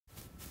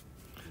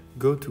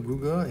Go to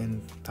Google and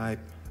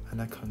type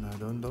Anaconda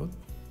download.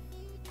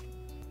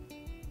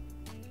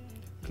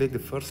 Click the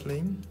first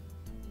link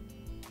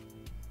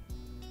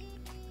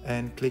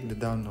and click the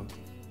download.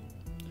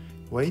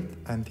 Wait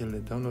until the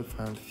download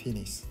file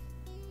finishes.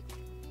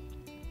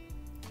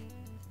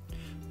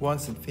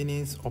 Once it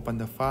finishes, open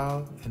the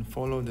file and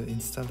follow the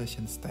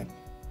installation step.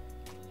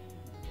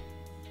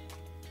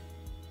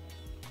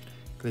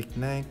 Click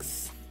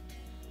next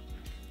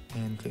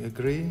and click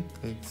agree,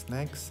 click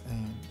next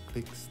and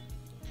click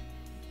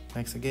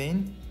next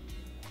again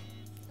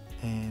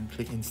and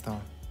click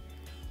install.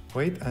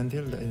 Wait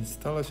until the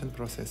installation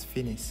process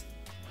finishes.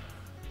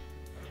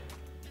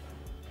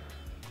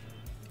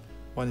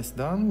 When it's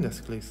done,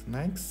 just click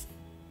next,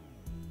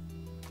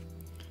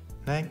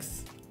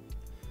 next,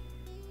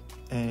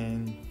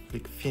 and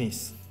click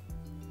finish.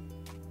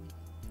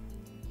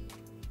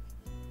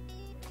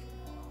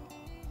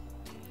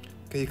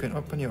 Okay, you can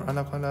open your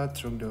Anaconda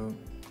through the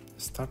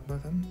start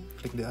button.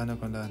 Click the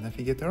Anaconda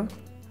navigator.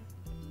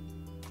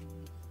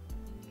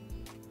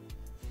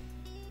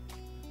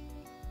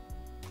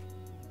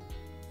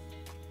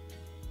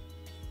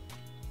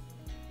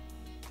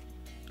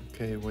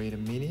 Okay, wait a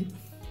minute.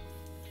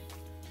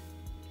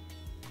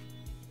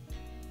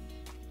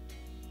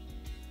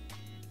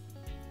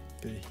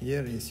 Okay,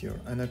 here is your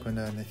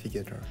Anaconda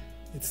navigator.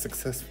 It's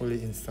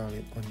successfully installed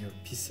on your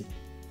PC.